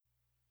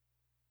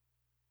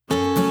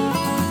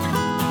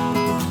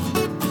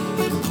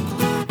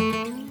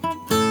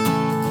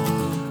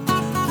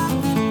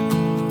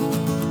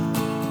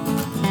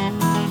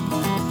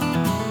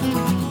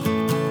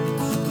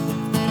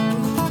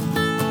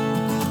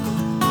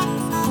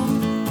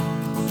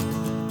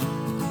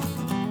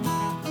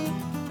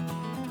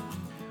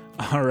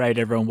All right,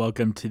 everyone,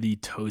 welcome to the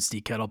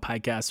Toasty Kettle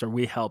Podcast, where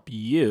we help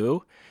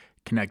you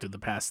connect with the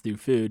past through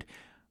food.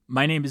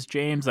 My name is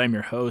James, I'm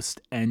your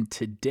host, and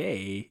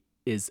today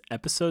is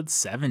episode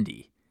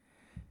 70.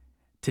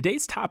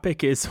 Today's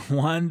topic is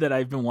one that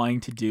I've been wanting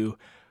to do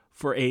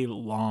for a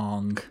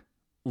long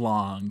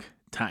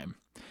time.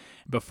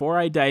 Before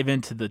I dive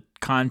into the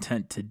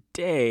content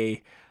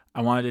today,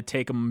 I wanted to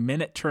take a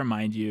minute to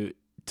remind you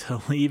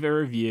to leave a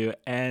review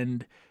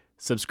and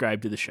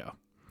subscribe to the show.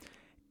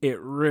 It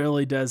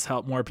really does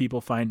help more people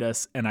find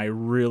us, and I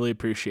really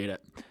appreciate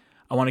it.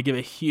 I want to give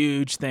a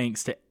huge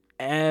thanks to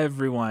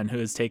everyone who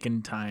has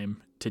taken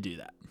time to do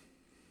that.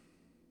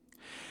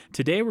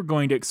 Today, we're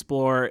going to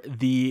explore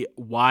the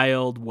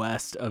wild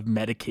west of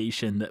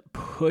medication that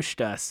pushed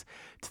us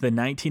to the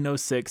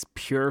 1906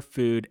 Pure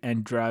Food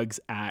and Drugs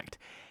Act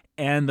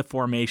and the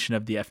formation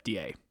of the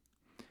FDA.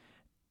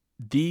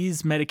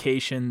 These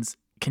medications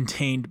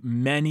contained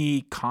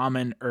many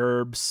common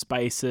herbs,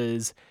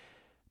 spices,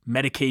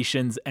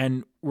 medications,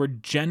 and were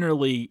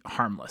generally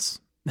harmless.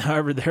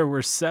 However, there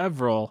were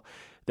several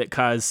that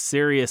caused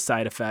serious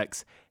side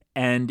effects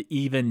and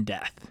even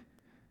death.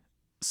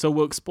 So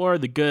we'll explore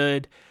the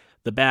good,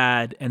 the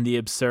bad, and the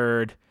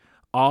absurd,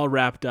 all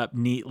wrapped up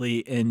neatly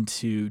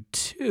into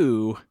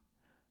 2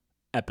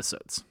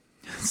 episodes.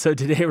 So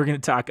today we're going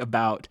to talk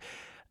about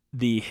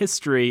the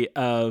history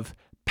of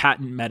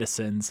patent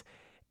medicines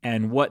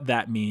and what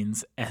that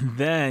means. And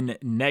then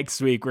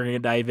next week, we're going to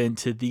dive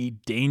into the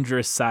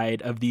dangerous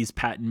side of these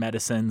patent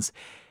medicines,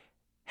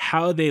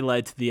 how they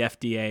led to the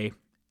FDA,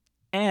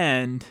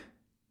 and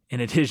in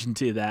addition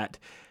to that,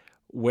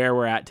 where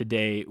we're at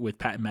today with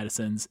patent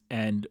medicines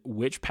and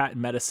which patent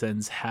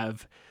medicines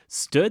have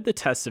stood the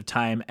test of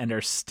time and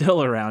are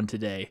still around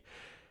today.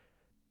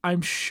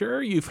 I'm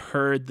sure you've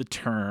heard the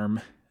term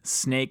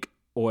snake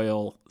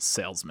oil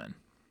salesman.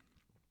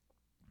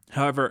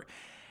 However,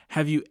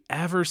 have you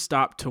ever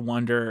stopped to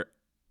wonder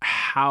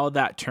how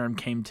that term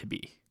came to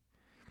be?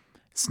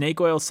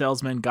 Snake oil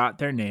salesmen got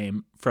their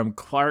name from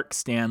Clark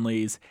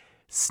Stanley's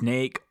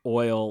snake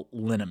oil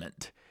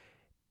liniment.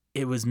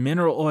 It was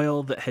mineral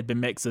oil that had been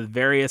mixed with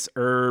various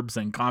herbs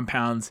and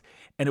compounds,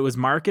 and it was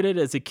marketed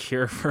as a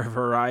cure for a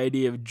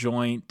variety of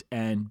joint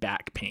and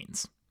back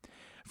pains.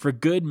 For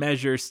good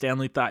measure,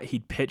 Stanley thought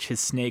he'd pitch his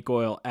snake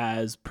oil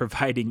as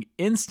providing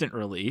instant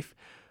relief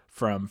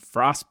from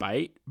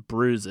frostbite,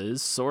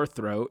 bruises, sore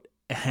throat,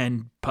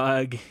 and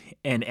bug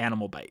and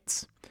animal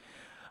bites.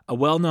 A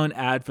well-known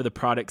ad for the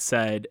product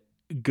said,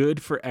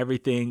 "Good for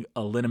everything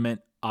a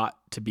liniment ought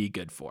to be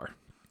good for."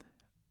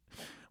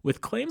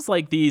 With claims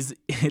like these,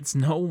 it's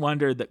no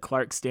wonder that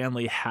Clark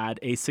Stanley had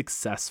a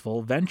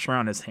successful venture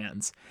on his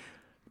hands.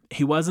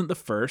 He wasn't the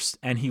first,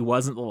 and he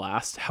wasn't the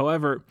last.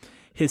 However,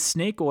 his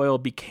snake oil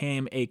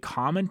became a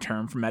common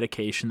term for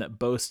medication that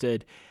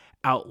boasted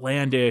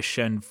outlandish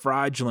and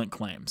fraudulent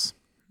claims,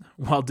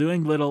 while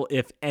doing little,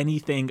 if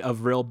anything,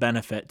 of real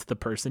benefit to the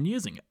person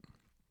using it.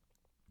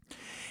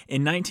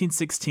 In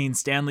 1916,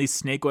 Stanley's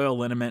snake oil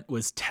liniment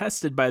was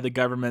tested by the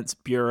government's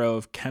Bureau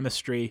of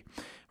Chemistry.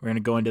 We're going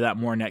to go into that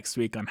more next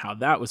week on how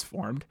that was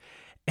formed.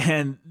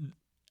 And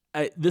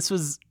this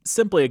was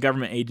simply a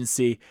government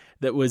agency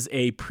that was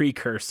a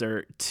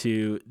precursor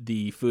to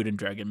the Food and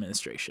Drug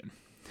Administration.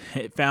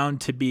 It found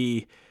that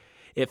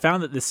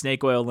the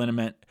snake oil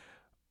liniment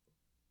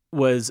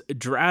was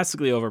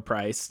drastically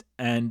overpriced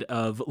and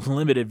of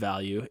limited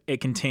value. It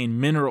contained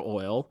mineral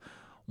oil,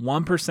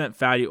 1%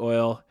 fatty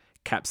oil,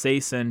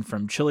 capsaicin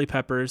from chili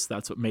peppers,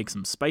 that's what makes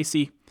them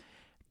spicy,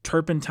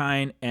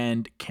 turpentine,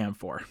 and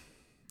camphor.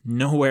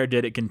 Nowhere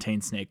did it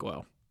contain snake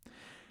oil.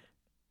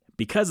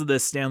 Because of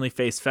this, Stanley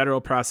faced federal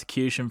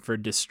prosecution for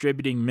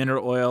distributing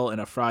mineral oil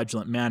in a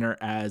fraudulent manner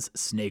as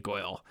snake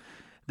oil.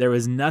 There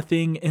was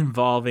nothing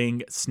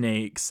involving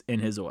snakes in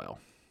his oil.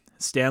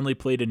 Stanley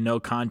pleaded no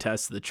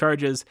contest to the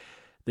charges.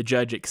 The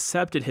judge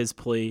accepted his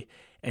plea,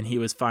 and he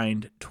was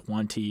fined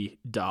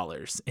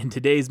 $20. In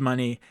today's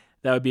money,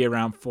 that would be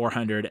around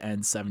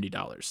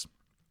 $470.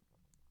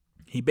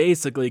 He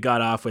basically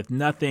got off with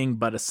nothing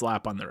but a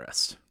slap on the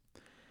wrist.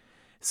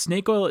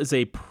 Snake oil is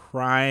a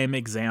prime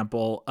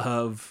example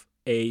of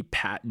a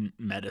patent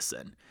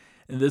medicine.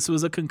 And this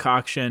was a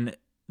concoction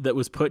that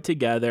was put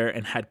together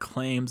and had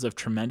claims of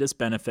tremendous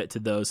benefit to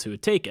those who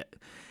would take it.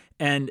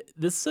 And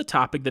this is a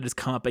topic that has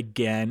come up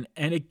again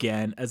and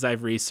again as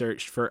I've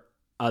researched for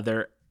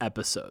other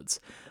episodes.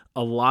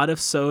 A lot of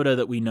soda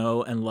that we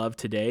know and love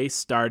today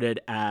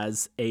started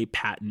as a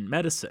patent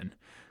medicine.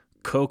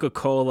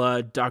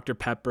 Coca-Cola, Dr.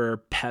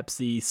 Pepper,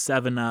 Pepsi,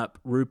 7-Up,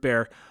 Root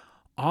Beer,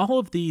 all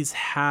of these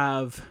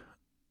have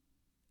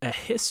a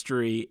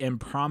history in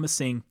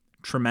promising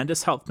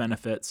tremendous health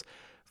benefits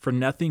for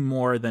nothing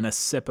more than a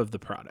sip of the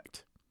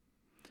product.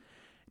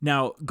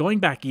 Now, going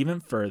back even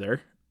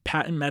further,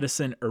 patent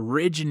medicine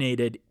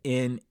originated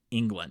in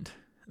England.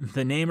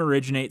 The name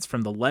originates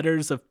from the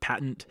letters of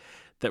patent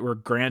that were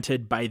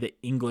granted by the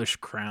English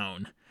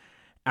crown.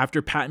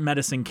 After patent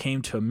medicine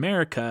came to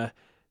America,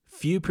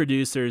 few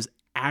producers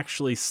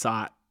actually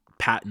sought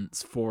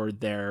patents for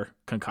their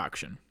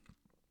concoction.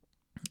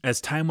 As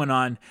time went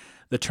on,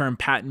 The term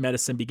patent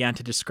medicine began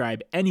to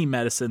describe any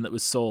medicine that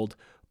was sold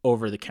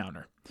over the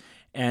counter.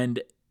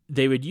 And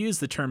they would use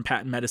the term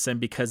patent medicine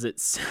because it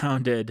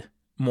sounded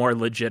more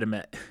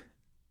legitimate.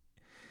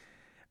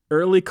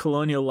 Early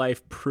colonial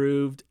life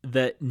proved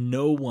that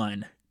no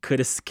one could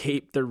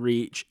escape the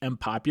reach and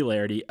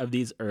popularity of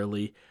these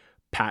early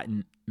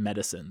patent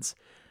medicines.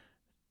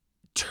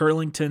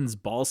 Turlington's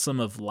Balsam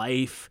of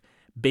Life,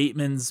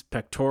 Bateman's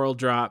pectoral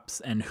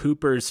drops, and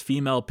Hooper's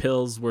female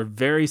pills were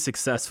very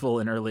successful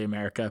in early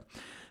America.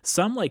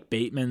 Some, like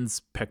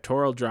Bateman's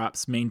pectoral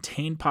drops,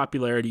 maintained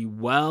popularity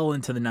well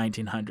into the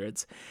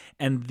 1900s,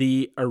 and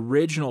the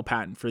original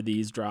patent for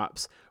these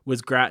drops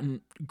was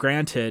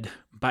granted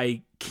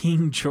by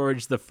King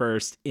George I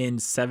in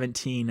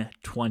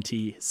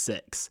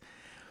 1726.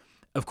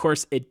 Of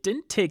course, it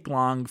didn't take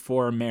long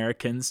for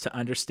Americans to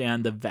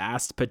understand the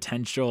vast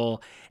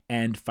potential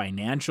and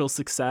financial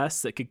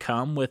success that could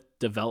come with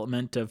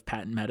development of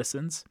patent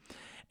medicines.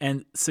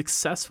 And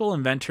successful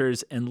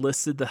inventors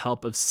enlisted the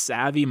help of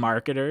savvy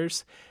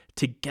marketers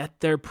to get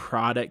their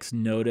products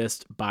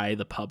noticed by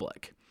the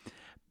public.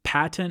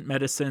 Patent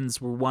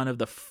medicines were one of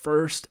the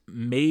first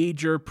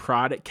major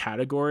product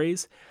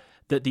categories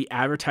that the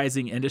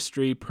advertising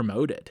industry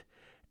promoted.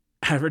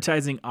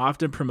 Advertising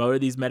often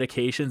promoted these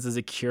medications as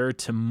a cure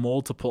to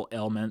multiple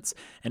ailments,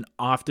 and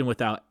often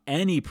without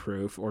any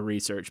proof or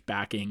research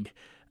backing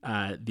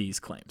these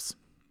claims.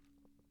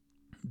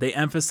 They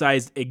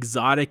emphasized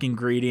exotic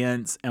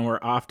ingredients and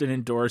were often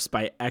endorsed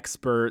by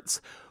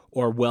experts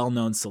or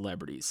well-known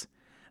celebrities.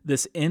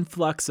 This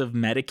influx of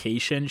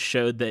medication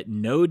showed that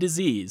no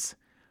disease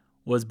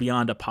was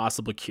beyond a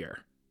possible cure.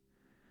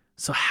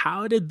 So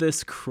how did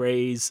this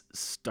craze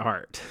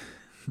start?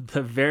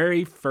 The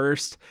very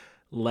first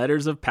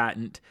letters of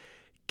patent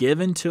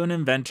given to an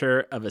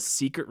inventor of a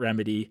secret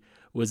remedy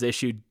was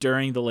issued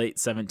during the late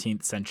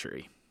 17th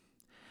century.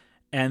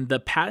 And the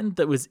patent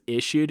that was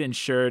issued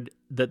ensured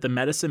that the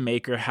medicine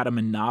maker had a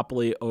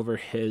monopoly over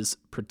his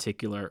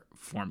particular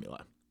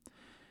formula.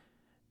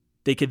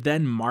 They could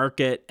then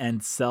market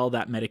and sell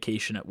that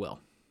medication at will.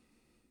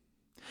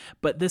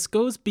 But this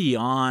goes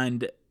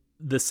beyond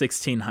the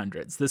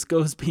 1600s. This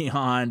goes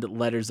beyond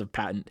letters of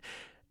patent.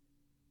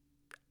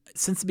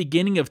 Since the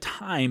beginning of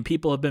time,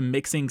 people have been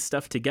mixing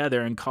stuff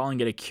together and calling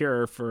it a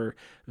cure for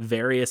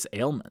various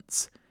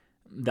ailments.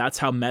 That's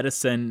how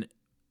medicine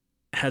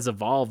has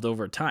evolved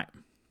over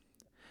time.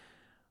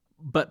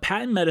 But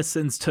patent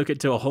medicines took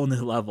it to a whole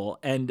new level,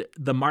 and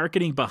the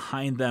marketing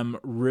behind them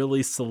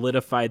really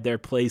solidified their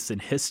place in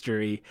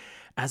history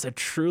as a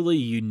truly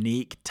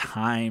unique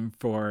time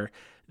for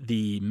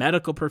the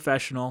medical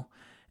professional.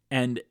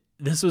 And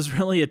this was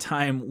really a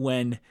time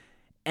when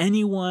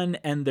anyone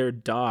and their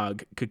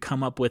dog could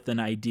come up with an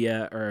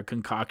idea or a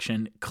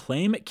concoction,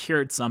 claim it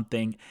cured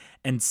something,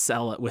 and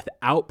sell it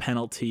without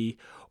penalty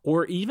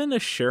or even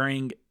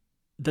assuring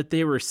that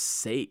they were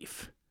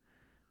safe.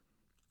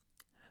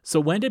 So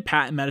when did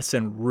patent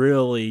medicine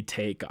really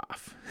take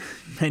off?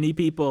 Many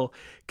people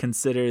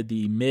consider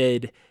the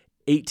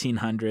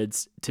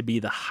mid-1800s to be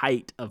the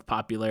height of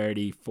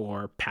popularity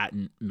for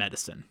patent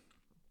medicine.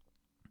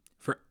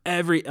 For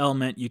every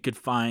ailment you could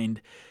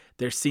find,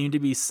 there seemed to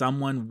be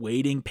someone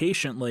waiting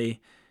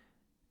patiently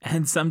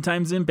and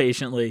sometimes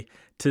impatiently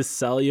to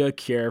sell you a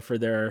cure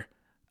for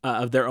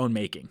of their own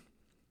making.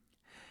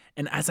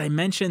 And as I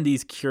mentioned,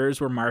 these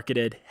cures were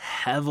marketed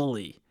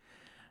heavily.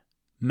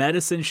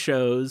 Medicine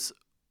shows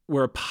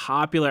were a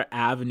popular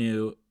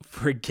avenue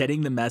for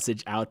getting the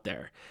message out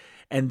there.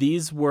 And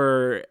these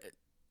were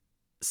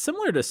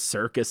similar to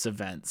circus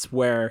events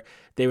where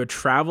they would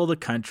travel the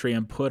country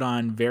and put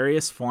on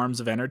various forms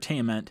of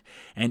entertainment.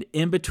 And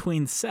in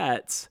between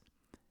sets,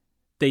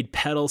 they'd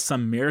peddle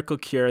some miracle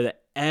cure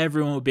that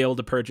everyone would be able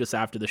to purchase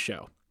after the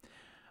show.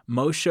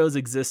 Most shows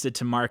existed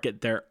to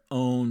market their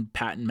own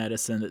patent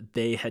medicine that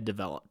they had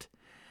developed.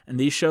 And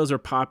these shows were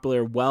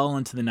popular well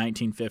into the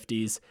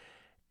 1950s.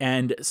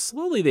 And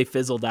slowly they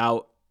fizzled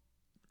out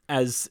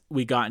as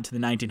we got into the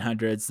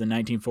 1900s, the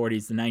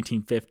 1940s, the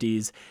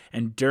 1950s.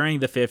 And during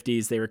the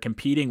 50s, they were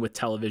competing with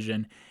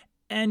television.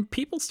 And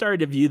people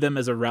started to view them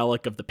as a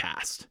relic of the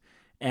past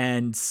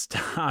and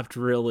stopped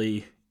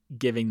really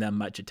giving them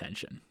much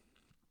attention.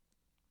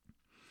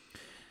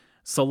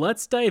 So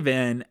let's dive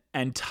in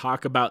and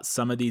talk about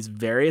some of these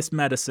various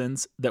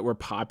medicines that were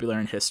popular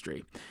in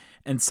history.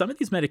 And some of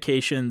these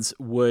medications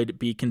would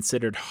be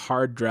considered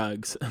hard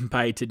drugs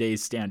by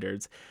today's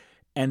standards,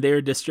 and they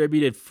were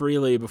distributed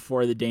freely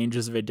before the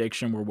dangers of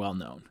addiction were well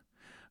known.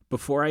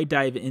 Before I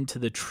dive into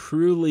the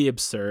truly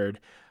absurd,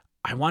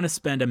 I want to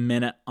spend a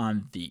minute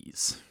on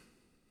these.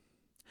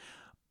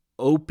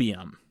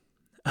 Opium.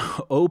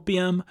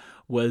 Opium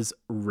was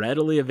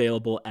readily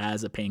available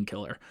as a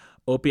painkiller.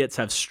 Opiates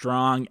have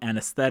strong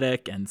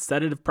anesthetic and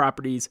sedative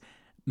properties.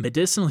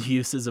 Medicinal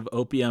uses of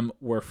opium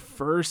were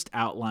first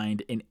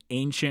outlined in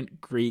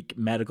ancient Greek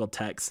medical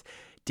texts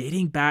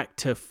dating back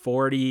to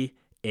 40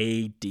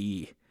 AD.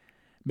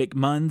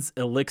 McMunn's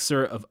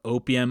elixir of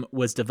opium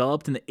was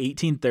developed in the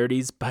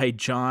 1830s by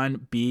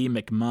John B.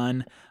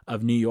 McMunn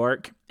of New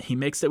York. He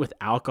mixed it with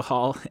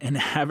alcohol and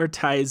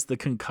advertised the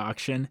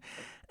concoction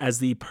as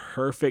the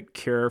perfect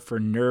cure for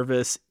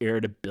nervous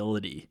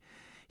irritability.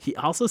 He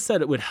also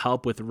said it would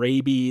help with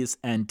rabies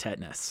and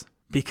tetanus,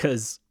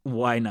 because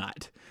why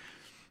not?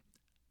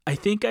 I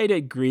think I'd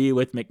agree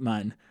with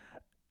McMunn.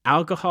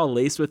 Alcohol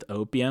laced with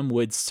opium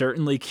would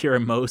certainly cure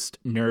most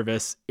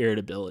nervous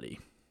irritability.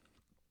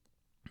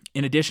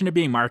 In addition to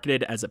being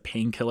marketed as a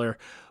painkiller,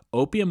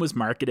 opium was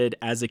marketed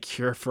as a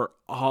cure for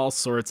all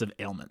sorts of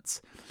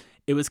ailments.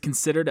 It was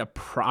considered a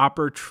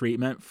proper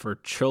treatment for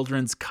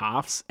children's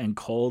coughs and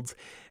colds,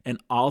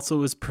 and also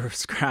was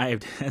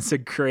prescribed as a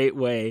great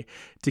way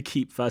to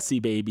keep fussy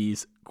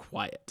babies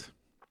quiet.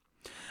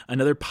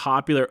 Another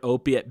popular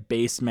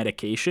opiate-based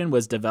medication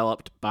was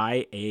developed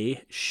by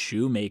a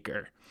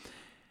shoemaker.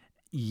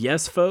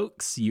 Yes,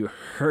 folks, you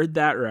heard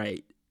that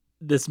right.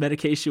 This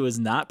medication was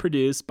not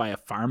produced by a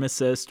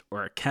pharmacist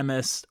or a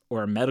chemist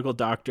or a medical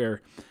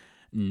doctor.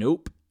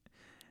 Nope.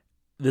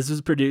 This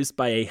was produced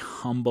by a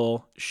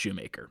humble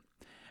shoemaker.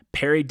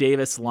 Perry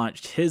Davis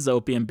launched his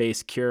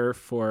opium-based cure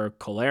for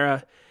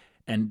cholera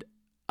and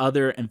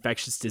other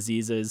infectious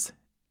diseases.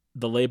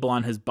 The label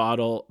on his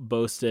bottle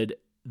boasted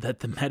that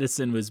the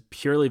medicine was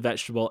purely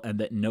vegetable and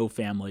that no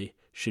family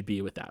should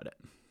be without it.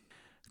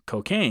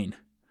 Cocaine.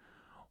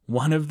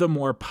 One of the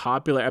more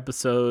popular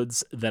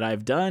episodes that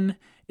I've done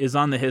is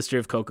on the history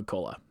of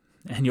Coca-Cola.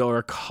 And you'll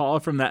recall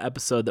from that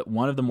episode that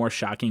one of the more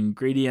shocking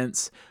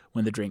ingredients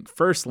when the drink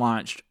first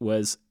launched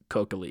was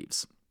coca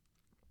leaves.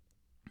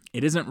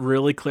 It isn't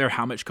really clear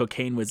how much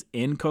cocaine was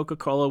in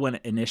Coca-Cola when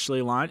it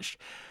initially launched.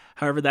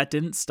 However, that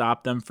didn't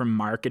stop them from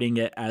marketing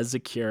it as a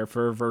cure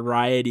for a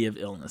variety of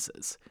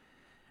illnesses.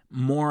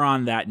 More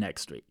on that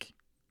next week.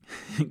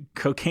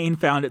 Cocaine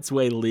found its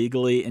way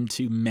legally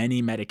into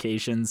many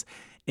medications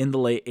in the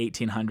late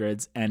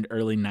 1800s and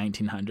early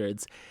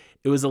 1900s.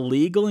 It was a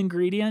legal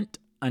ingredient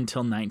until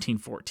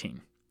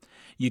 1914.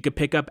 You could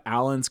pick up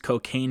Allen's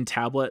cocaine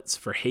tablets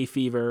for hay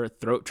fever,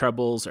 throat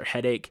troubles, or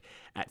headache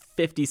at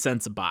 50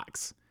 cents a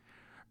box.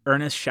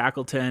 Ernest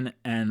Shackleton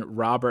and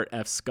Robert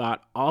F.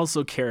 Scott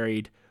also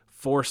carried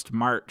Forced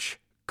March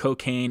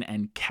cocaine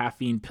and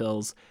caffeine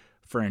pills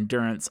for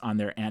endurance on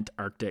their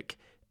Antarctic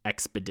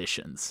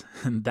expeditions.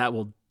 That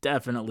will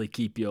definitely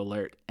keep you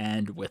alert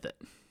and with it.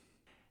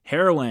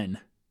 Heroin.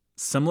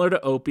 Similar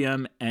to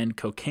opium and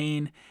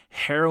cocaine,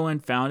 heroin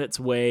found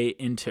its way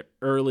into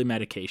early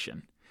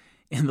medication.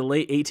 In the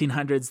late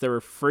 1800s, there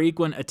were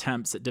frequent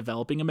attempts at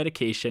developing a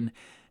medication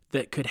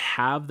that could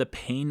have the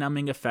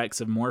pain-numbing effects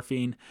of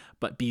morphine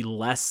but be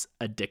less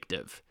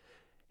addictive.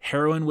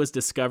 Heroin was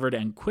discovered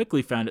and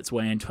quickly found its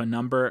way into a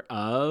number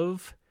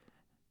of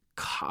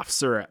cough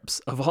syrups,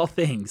 of all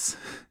things.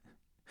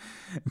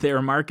 They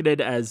were marketed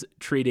as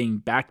treating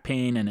back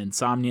pain and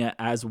insomnia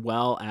as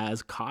well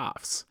as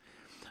coughs.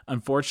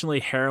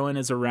 Unfortunately, heroin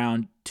is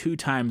around 2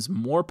 times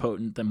more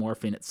potent than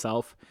morphine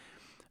itself.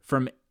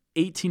 From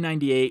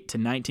 1898 to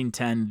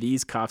 1910,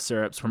 these cough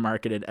syrups were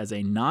marketed as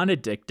a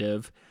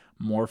non-addictive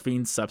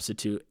morphine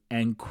substitute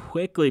and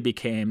quickly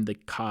became the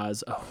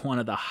cause of one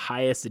of the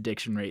highest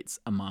addiction rates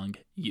among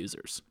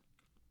users.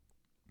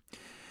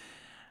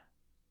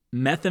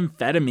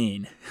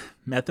 Methamphetamine.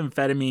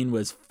 Methamphetamine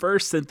was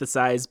first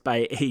synthesized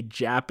by a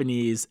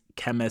Japanese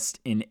chemist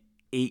in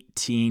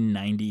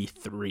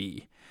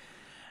 1893.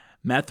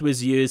 Meth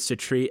was used to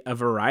treat a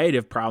variety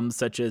of problems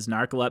such as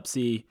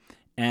narcolepsy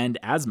and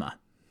asthma.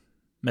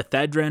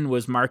 Methadone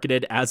was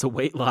marketed as a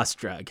weight loss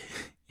drug.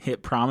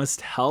 It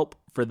promised help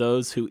for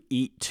those who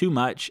eat too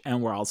much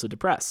and were also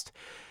depressed.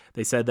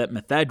 They said that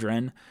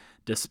methadone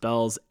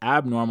dispels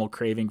abnormal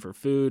craving for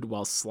food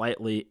while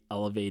slightly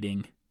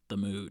elevating the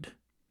mood.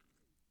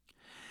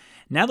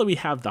 Now that we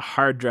have the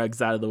hard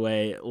drugs out of the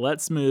way,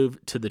 let's move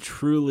to the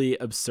truly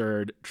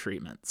absurd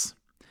treatments.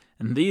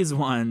 And these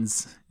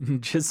ones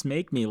just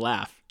make me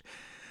laugh.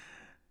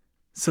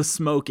 So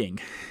smoking.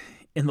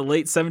 In the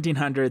late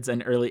 1700s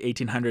and early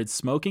 1800s,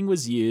 smoking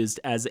was used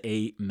as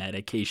a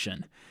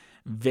medication.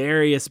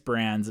 Various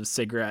brands of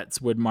cigarettes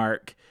would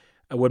market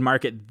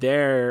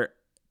their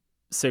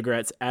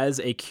cigarettes as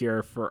a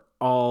cure for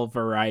all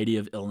variety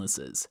of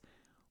illnesses.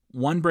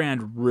 One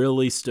brand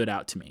really stood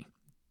out to me.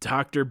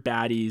 Dr.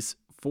 Batty's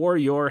For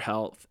Your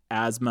Health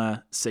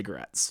Asthma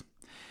Cigarettes.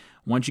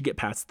 Once you get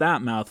past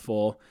that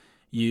mouthful,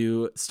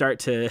 you start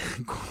to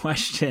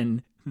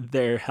question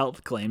their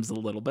health claims a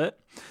little bit.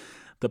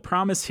 The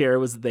promise here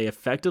was that they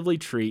effectively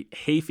treat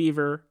hay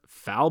fever,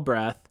 foul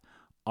breath,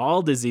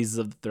 all diseases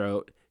of the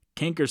throat,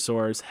 canker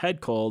sores,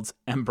 head colds,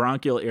 and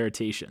bronchial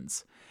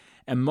irritations.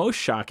 And most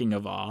shocking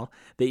of all,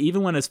 they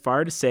even went as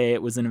far to say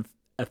it was an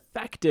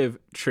effective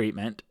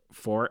treatment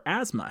for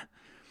asthma,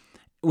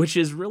 which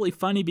is really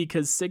funny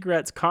because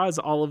cigarettes cause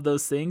all of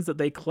those things that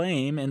they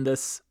claim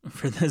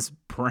for this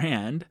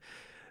brand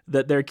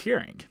that they're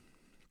curing.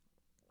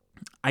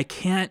 I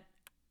can't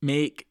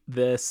make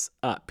this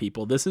up,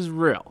 people. This is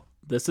real.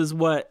 This is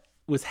what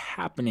was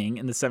happening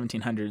in the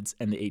 1700s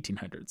and the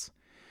 1800s.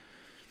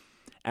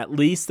 At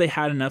least they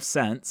had enough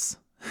sense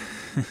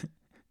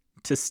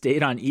to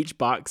state on each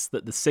box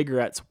that the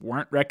cigarettes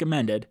weren't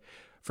recommended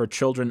for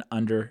children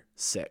under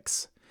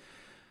 6.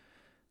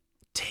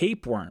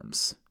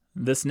 Tapeworms.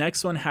 This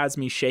next one has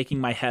me shaking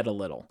my head a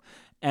little,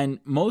 and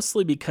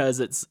mostly because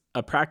it's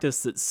a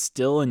practice that's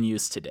still in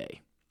use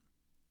today.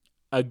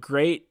 A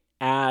great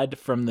ad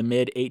from the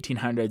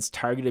mid-1800s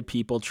targeted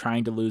people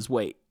trying to lose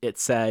weight. It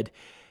said,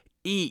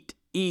 "Eat,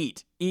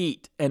 eat,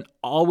 eat, and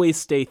always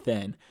stay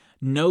thin.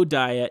 No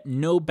diet,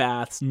 no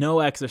baths, no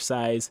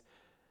exercise.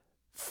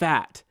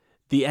 Fat,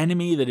 the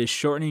enemy that is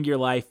shortening your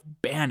life,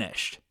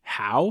 banished."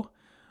 How?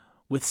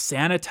 With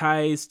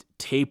sanitized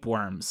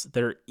tapeworms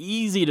that are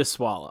easy to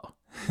swallow.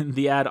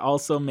 The ad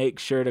also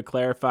makes sure to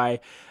clarify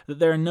that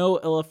there are no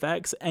ill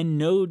effects and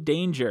no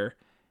danger,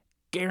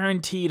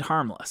 guaranteed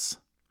harmless.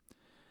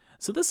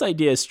 So this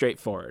idea is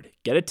straightforward.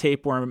 Get a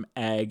tapeworm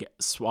egg,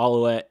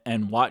 swallow it,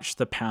 and watch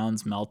the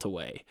pounds melt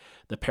away.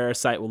 The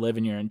parasite will live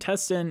in your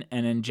intestine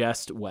and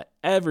ingest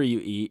whatever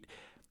you eat.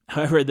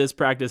 However, this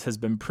practice has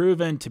been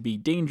proven to be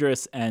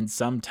dangerous and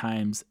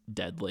sometimes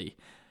deadly.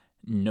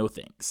 No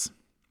thanks.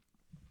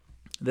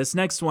 This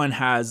next one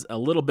has a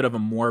little bit of a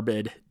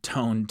morbid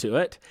tone to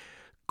it.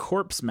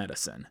 Corpse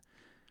medicine.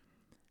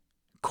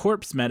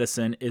 Corpse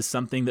medicine is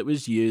something that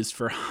was used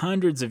for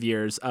hundreds of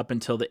years up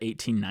until the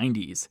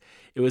 1890s.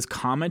 It was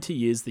common to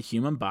use the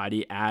human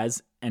body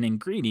as an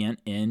ingredient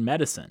in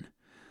medicine.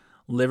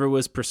 Liver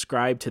was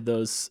prescribed to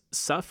those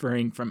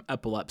suffering from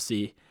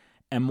epilepsy,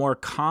 and more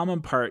common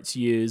parts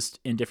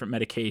used in different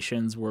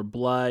medications were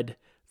blood,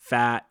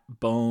 fat,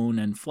 bone,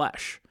 and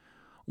flesh.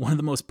 One of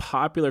the most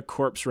popular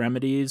corpse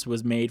remedies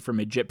was made from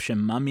Egyptian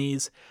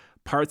mummies.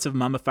 Parts of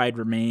mummified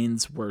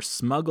remains were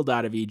smuggled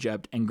out of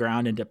Egypt and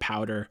ground into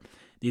powder.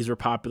 These were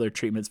popular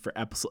treatments for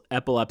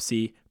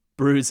epilepsy,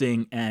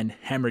 bruising, and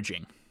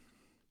hemorrhaging.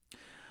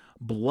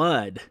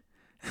 Blood.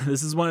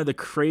 This is one of the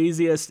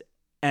craziest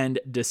and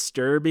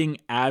disturbing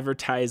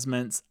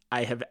advertisements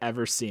I have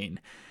ever seen.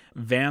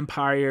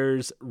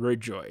 Vampires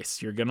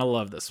rejoice. You're going to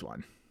love this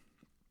one.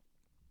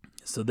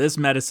 So this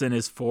medicine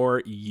is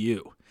for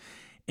you.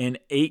 In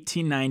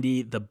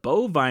 1890, the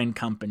Bovine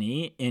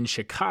Company in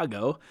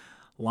Chicago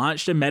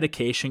launched a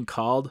medication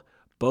called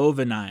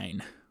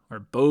Bovinine or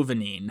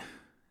Bovinine.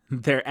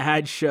 Their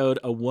ad showed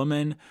a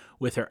woman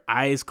with her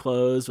eyes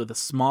closed with a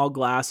small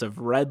glass of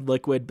red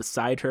liquid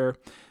beside her.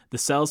 The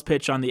sales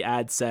pitch on the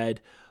ad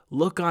said,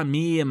 "Look on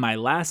me in my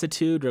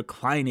lassitude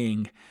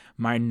reclining,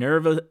 my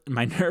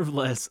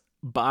nerveless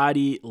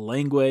body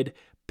languid,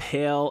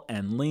 pale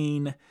and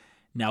lean.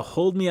 Now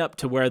hold me up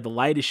to where the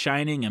light is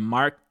shining and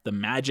mark the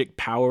magic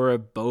power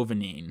of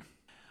Bovinine."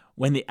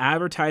 When the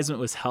advertisement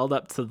was held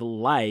up to the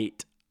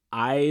light,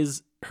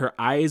 her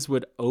eyes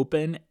would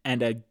open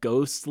and a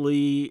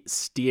ghostly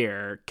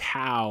steer,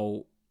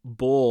 cow,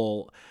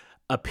 bull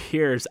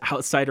appears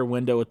outside her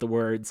window with the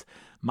words,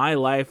 "My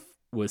life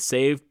was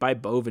saved by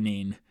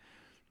Bovinine."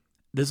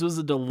 This was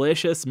a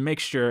delicious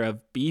mixture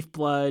of beef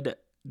blood,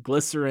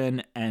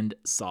 glycerin, and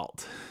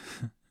salt.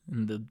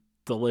 And the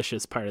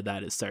delicious part of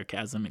that is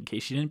sarcasm in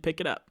case you didn't pick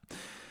it up.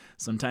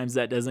 Sometimes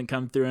that doesn't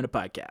come through in a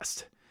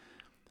podcast.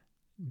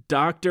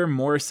 Dr.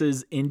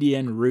 Morse's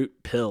Indian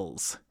root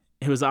pills.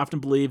 It was often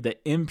believed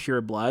that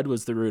impure blood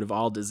was the root of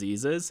all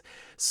diseases.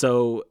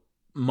 So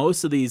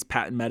most of these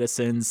patent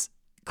medicines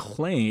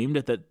claimed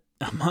that,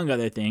 among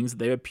other things,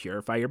 they would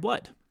purify your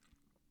blood.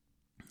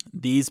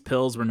 These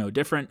pills were no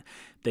different.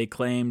 They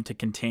claimed to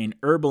contain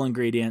herbal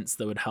ingredients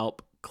that would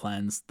help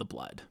cleanse the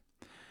blood.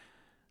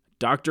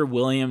 Dr.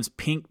 Williams'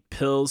 pink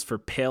pills for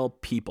pale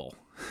people.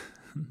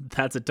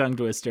 That's a tongue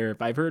twister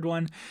if I've heard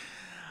one.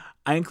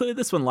 I included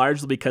this one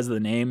largely because of the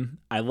name.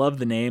 I love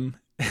the name.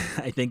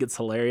 I think it's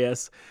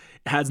hilarious.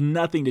 It has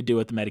nothing to do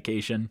with the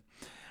medication.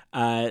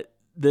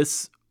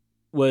 This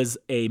was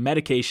a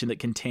medication that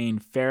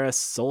contained ferrous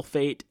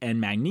sulfate and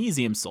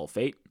magnesium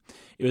sulfate.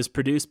 It was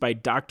produced by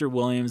Dr.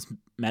 Williams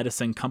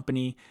Medicine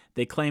Company.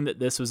 They claimed that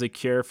this was a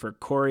cure for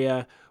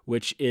chorea,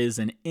 which is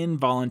an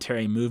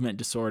involuntary movement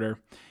disorder.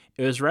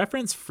 It was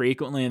referenced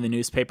frequently in the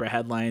newspaper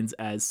headlines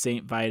as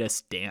St.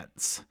 Vitus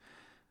dance.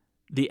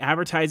 The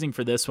advertising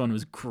for this one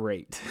was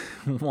great.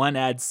 One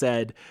ad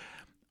said,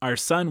 "Our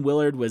son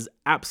Willard was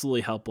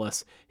absolutely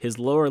helpless. His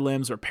lower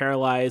limbs were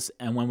paralyzed,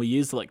 and when we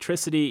used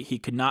electricity, he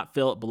could not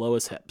feel it below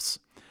his hips.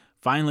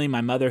 Finally,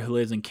 my mother, who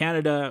lives in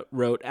Canada,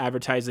 wrote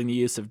advertising the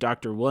use of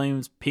Dr.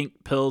 Williams'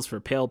 pink pills for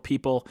pale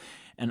people,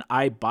 and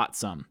I bought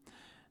some.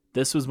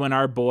 This was when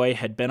our boy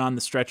had been on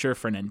the stretcher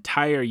for an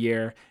entire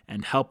year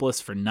and helpless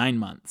for 9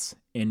 months.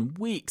 In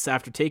weeks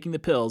after taking the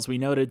pills, we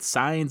noted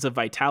signs of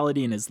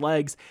vitality in his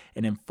legs,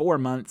 and in 4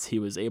 months, he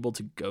was able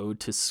to go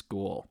to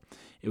school.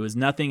 It was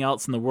nothing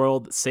else in the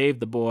world that saved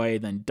the boy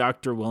than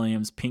Dr.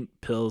 Williams' pink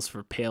pills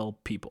for pale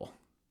people."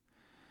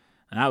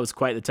 And that was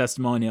quite the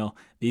testimonial.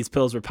 These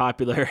pills were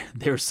popular.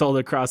 They were sold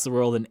across the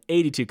world in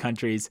 82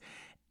 countries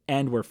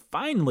and were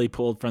finally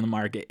pulled from the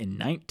market in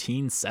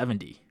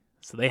 1970.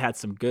 So they had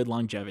some good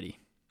longevity.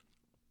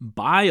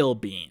 Bile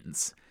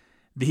beans.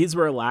 These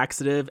were a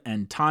laxative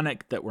and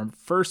tonic that were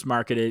first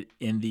marketed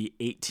in the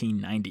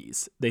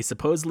 1890s. They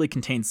supposedly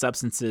contained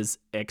substances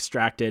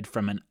extracted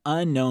from an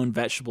unknown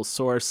vegetable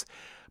source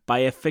by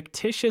a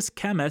fictitious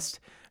chemist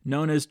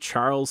known as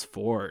Charles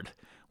Ford.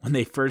 When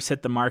they first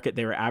hit the market,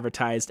 they were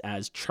advertised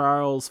as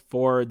Charles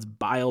Ford's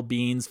bile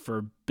beans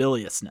for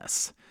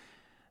biliousness.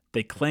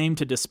 They claimed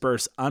to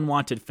disperse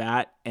unwanted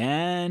fat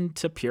and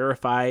to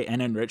purify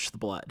and enrich the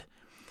blood.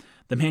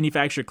 The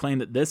manufacturer claimed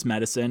that this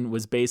medicine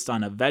was based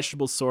on a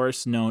vegetable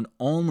source known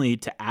only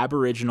to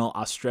Aboriginal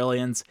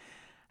Australians.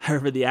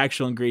 However, the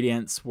actual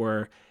ingredients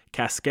were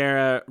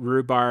cascara,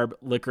 rhubarb,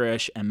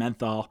 licorice, and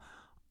menthol,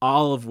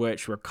 all of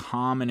which were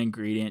common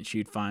ingredients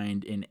you'd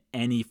find in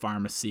any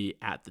pharmacy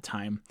at the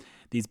time.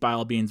 These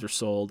bile beans were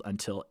sold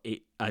until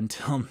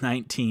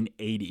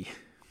 1980.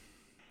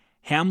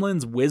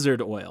 Hamlin's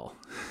Wizard Oil.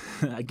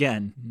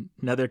 Again,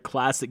 another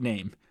classic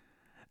name.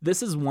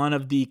 This is one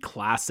of the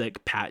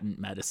classic patent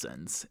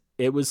medicines.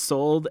 It was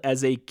sold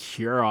as a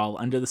cure-all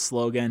under the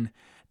slogan,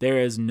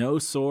 "There is no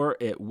sore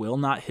it will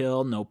not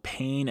heal, no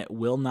pain it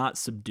will not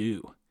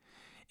subdue."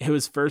 It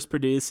was first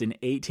produced in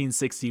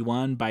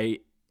 1861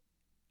 by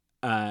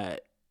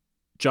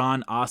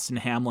John Austin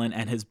Hamlin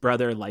and his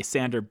brother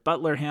Lysander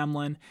Butler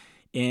Hamlin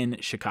in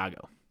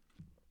Chicago.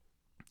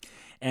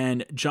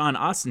 And John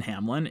Austin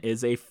Hamlin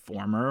is a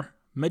former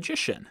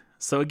magician.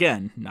 So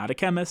again, not a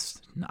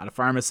chemist, not a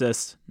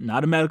pharmacist,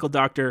 not a medical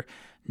doctor,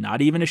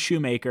 not even a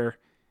shoemaker,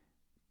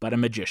 but a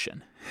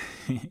magician.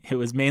 It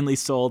was mainly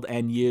sold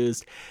and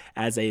used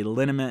as a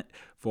liniment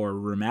for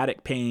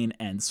rheumatic pain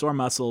and sore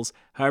muscles.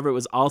 However, it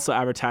was also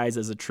advertised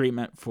as a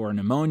treatment for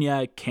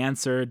pneumonia,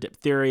 cancer,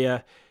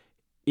 diphtheria,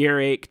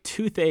 earache,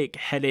 toothache,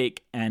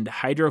 headache, and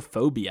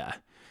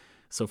hydrophobia.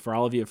 So for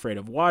all of you afraid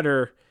of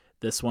water,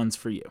 this one's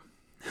for you.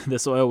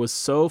 This oil was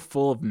so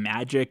full of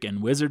magic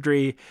and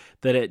wizardry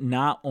that it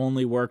not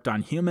only worked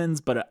on humans,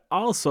 but it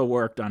also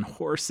worked on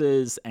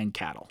horses and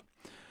cattle.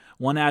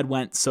 One ad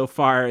went so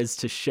far as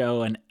to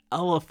show an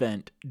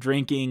elephant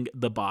drinking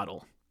the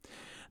bottle.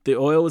 The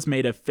oil was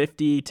made of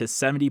 50 to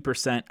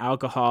 70%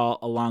 alcohol,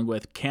 along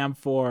with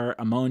camphor,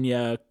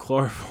 ammonia,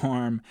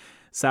 chloroform,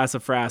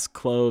 sassafras,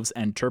 cloves,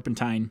 and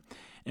turpentine.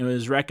 It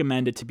was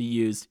recommended to be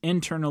used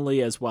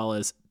internally as well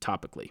as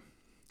topically.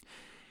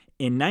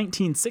 In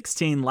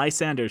 1916,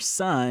 Lysander's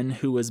son,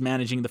 who was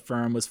managing the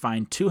firm, was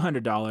fined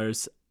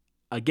 $200,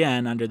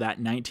 again under that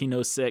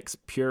 1906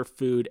 Pure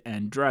Food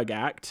and Drug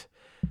Act,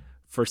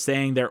 for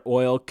saying their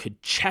oil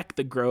could check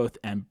the growth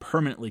and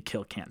permanently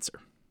kill cancer.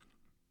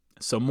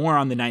 So more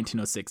on the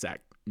 1906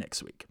 Act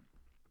next week.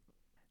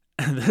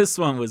 This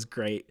one was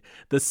great.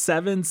 The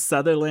Seven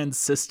Sutherland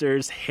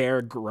Sisters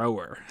Hair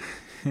Grower.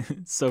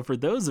 So for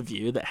those of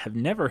you that have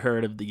never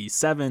heard of the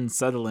Seven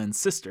Sutherland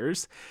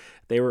Sisters,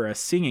 they were a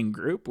singing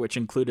group which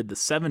included the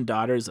 7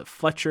 daughters of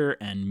Fletcher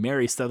and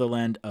Mary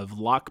Sutherland of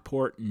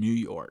Lockport, New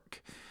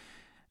York.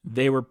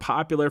 They were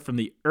popular from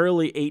the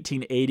early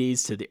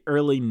 1880s to the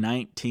early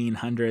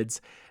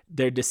 1900s.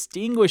 Their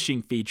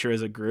distinguishing feature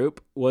as a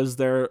group was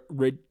their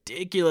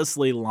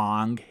ridiculously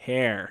long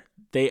hair.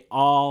 They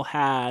all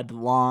had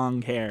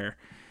long hair.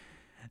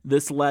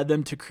 This led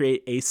them to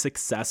create a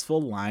successful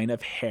line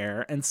of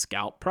hair and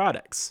scalp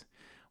products.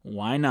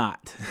 Why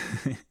not?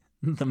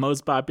 The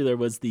most popular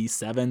was the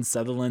Seven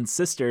Sutherland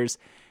Sisters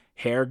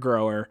Hair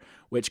Grower,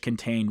 which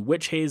contained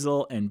witch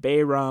hazel and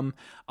bay rum,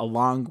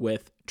 along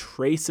with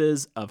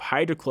traces of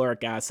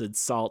hydrochloric acid,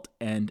 salt,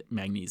 and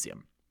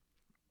magnesium.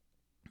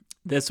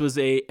 This was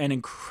an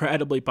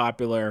incredibly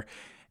popular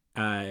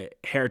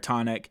hair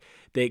tonic.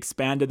 They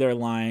expanded their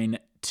line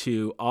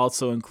to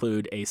also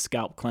include a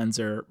scalp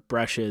cleanser,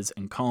 brushes,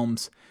 and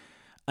combs.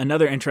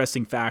 Another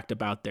interesting fact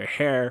about their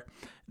hair,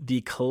 the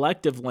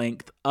collective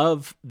length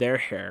of their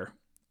hair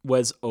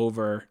was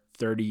over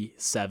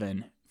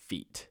 37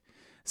 feet.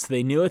 So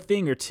they knew a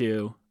thing or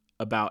two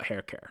about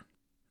hair care.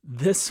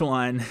 This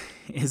one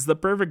is the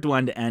perfect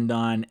one to end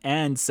on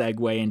and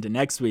segue into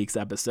next week's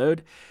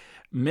episode,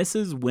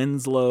 Mrs.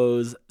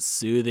 Winslow's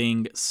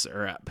Soothing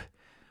Syrup.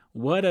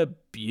 What a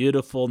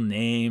beautiful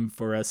name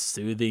for a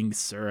soothing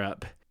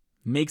syrup.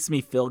 Makes me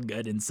feel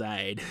good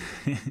inside.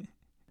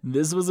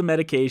 This was a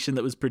medication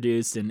that was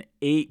produced in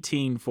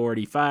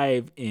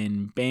 1845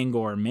 in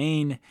Bangor,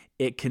 Maine.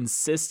 It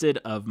consisted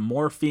of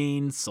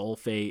morphine,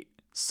 sulfate,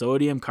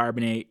 sodium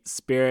carbonate,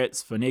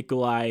 spirits,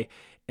 funiculi,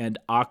 and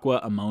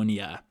aqua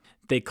ammonia.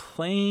 They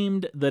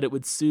claimed that it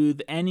would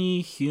soothe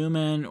any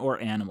human or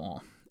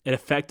animal. It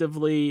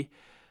effectively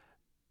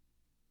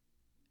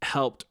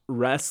helped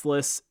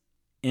restless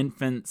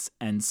infants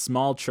and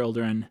small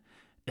children,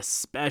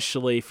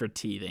 especially for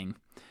teething.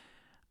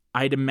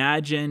 I'd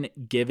imagine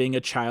giving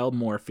a child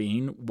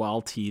morphine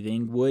while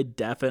teething would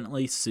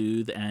definitely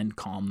soothe and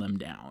calm them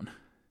down.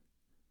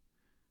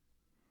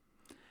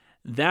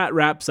 That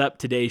wraps up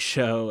today's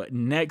show.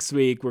 Next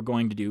week, we're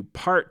going to do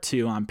part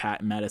 2 on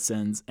patent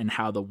medicines and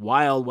how the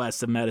Wild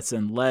West of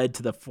medicine led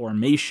to the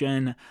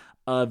formation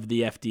of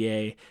the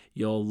FDA.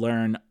 You'll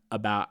learn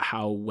about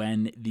how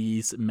when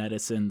these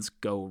medicines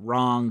go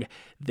wrong,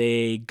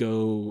 they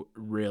go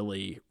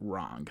really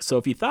wrong. So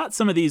if you thought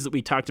some of these that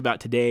we talked about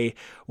today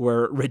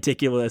were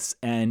ridiculous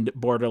and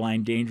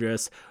borderline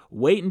dangerous,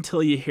 wait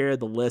until you hear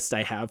the list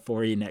I have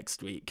for you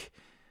next week.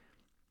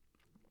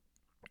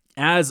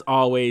 As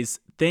always,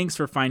 thanks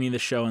for finding the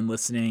show and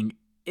listening.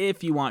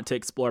 If you want to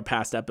explore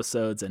past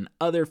episodes and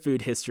other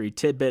food history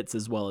tidbits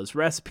as well as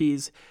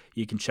recipes,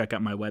 you can check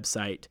out my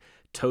website,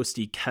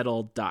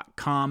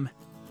 toastykettle.com.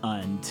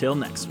 Until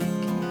next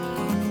week.